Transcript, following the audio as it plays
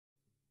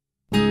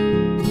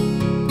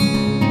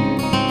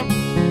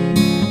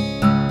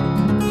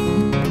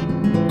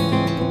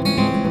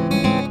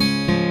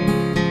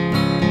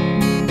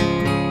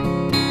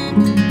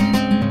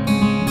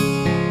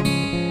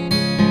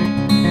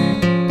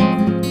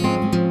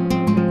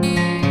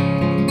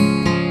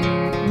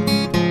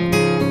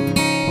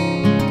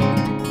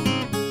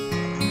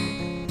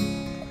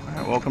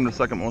to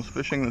Second Most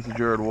Fishing. This is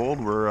Jared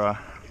Wold. We're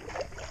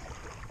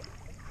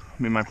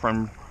me and my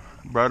friend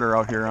Brett are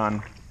out here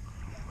on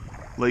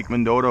Lake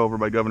Mendota over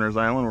by Governor's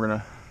Island.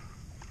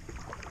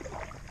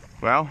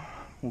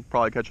 We'll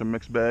probably catch a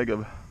mixed bag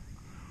of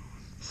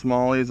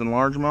smallies and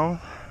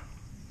largemouth.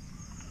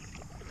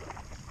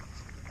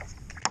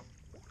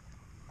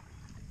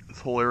 This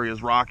whole area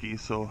is rocky,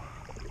 so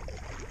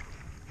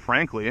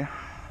frankly,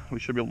 we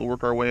should be able to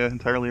work our way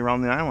entirely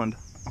around the island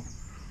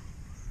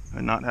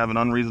and not have an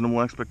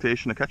unreasonable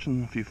expectation of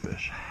catching a few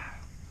fish.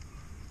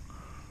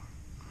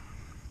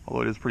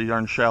 Although it is pretty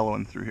darn shallow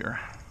in through here.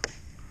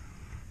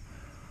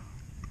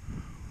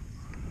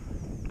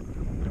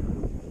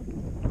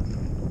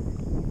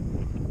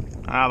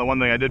 The one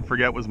thing I did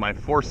forget was my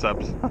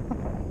forceps.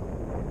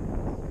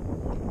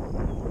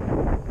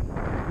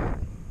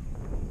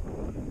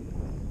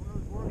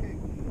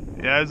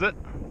 Yeah, is it?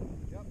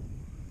 Yep.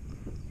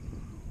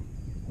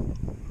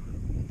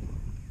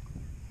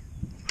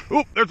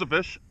 Oop, there's a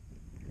fish.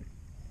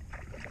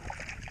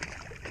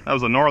 That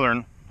was a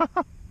northern.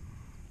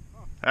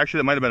 Actually,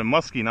 that might have been a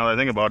muskie now that I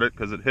think about it,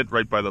 because it hit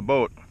right by the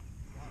boat.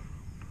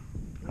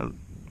 It was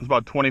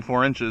about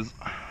 24 inches.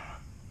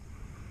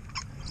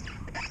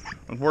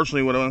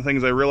 Unfortunately, one of the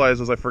things I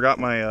realized was I forgot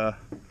my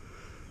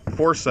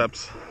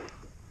forceps.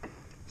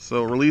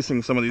 So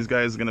releasing some of these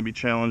guys is going to be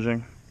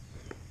challenging.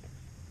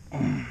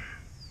 At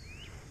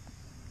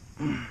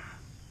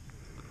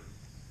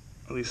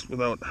least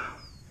without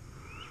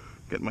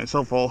getting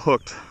myself all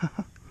hooked.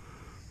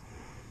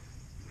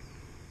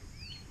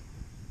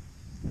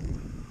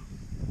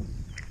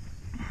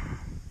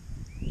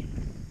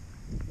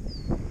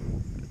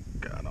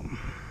 Got him.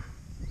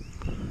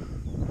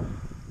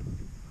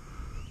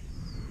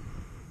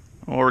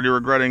 Already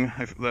regretting.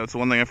 That's the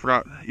one thing I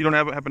forgot. You don't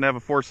happen to have a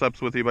forceps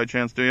with you by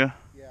chance, do you?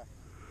 Yeah.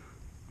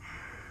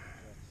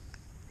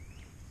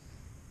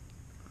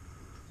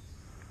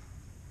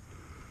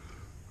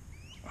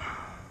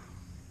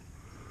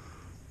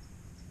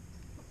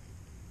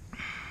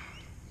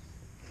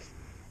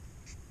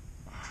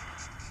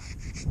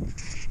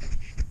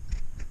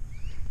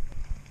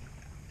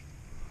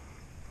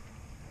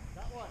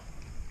 Got one.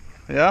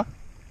 Yeah?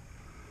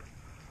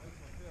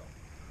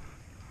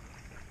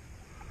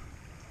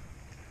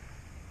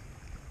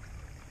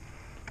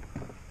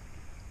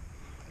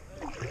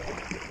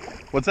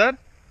 What's that?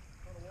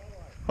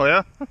 Oh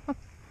yeah?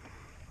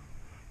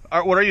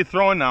 What are you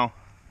throwing now?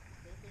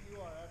 Same thing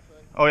you are,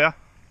 actually. Oh yeah?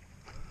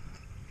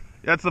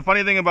 That's the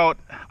funny thing about,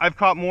 I've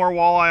caught more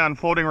walleye on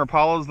floating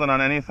rapalas than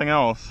on anything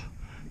else.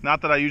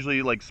 Not that I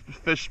usually like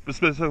fish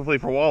specifically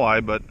for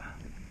walleye, but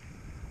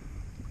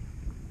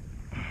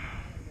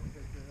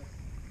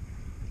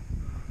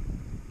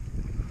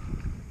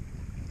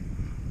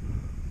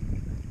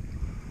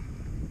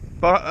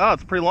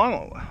it's pretty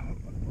long.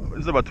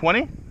 Is it about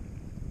 20?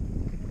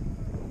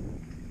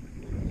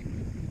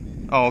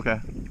 Oh, okay.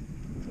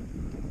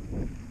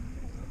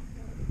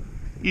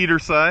 Eater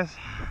size.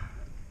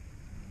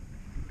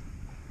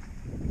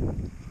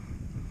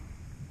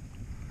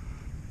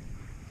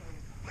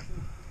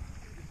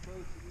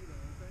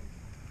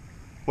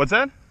 What's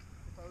that? If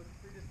I was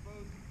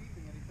predisposed to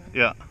keeping anything.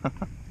 Yeah.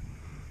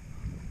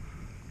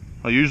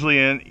 Well, usually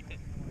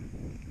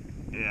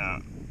yeah.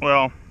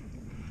 Well,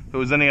 if it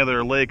was any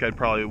other lake, I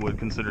probably would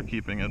consider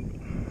keeping it.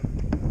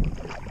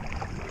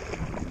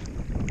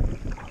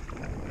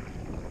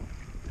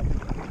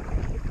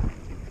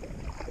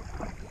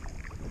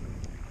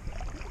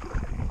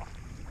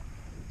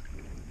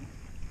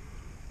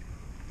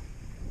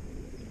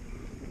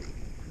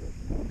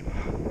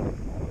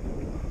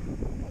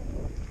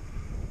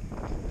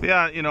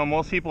 Yeah, you know,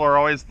 most people are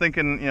always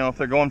thinking, you know, if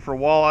they're going for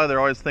walleye, they're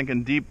always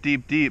thinking deep,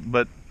 deep, deep.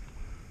 But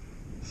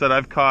said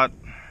I've caught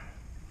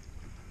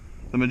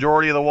the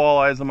majority of the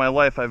walleyes in my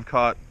life. I've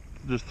caught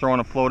just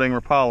throwing a floating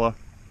rapala.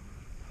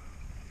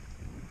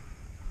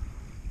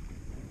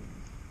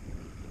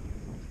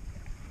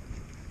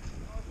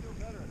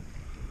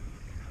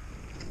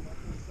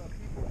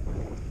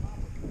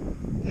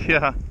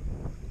 Yeah.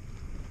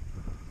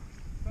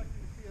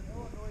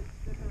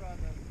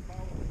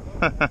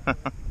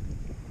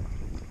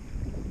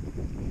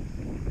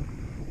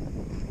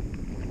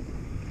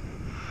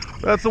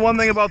 That's the one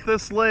thing about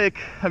this lake.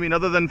 I mean,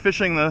 other than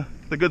fishing the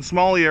good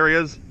smallie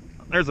areas,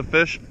 there's a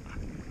fish.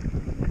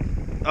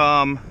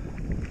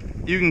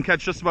 You can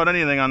catch just about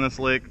anything on this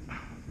lake.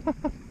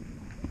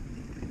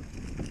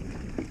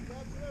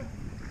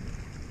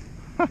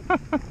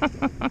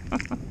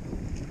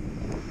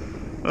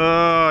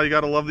 You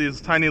gotta love these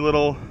tiny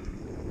little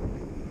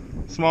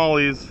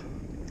smallies.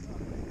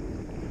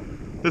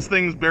 This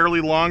thing's barely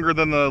longer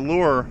than the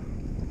lure.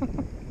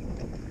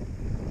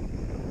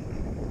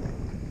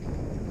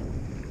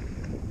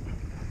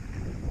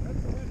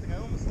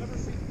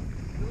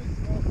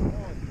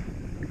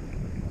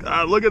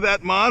 Look at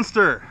that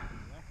monster.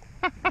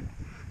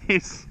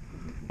 He's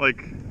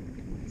like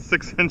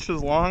 6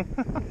 inches long.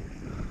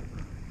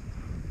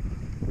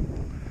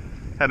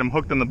 Had him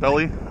hooked in the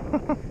belly,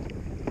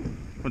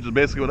 which is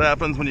basically what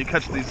happens when you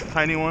catch these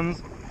tiny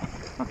ones.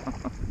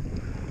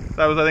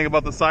 That was, I think,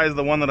 about the size of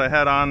the one that I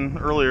had on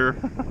earlier.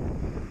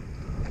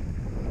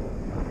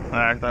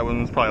 That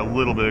one was probably a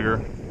little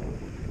bigger.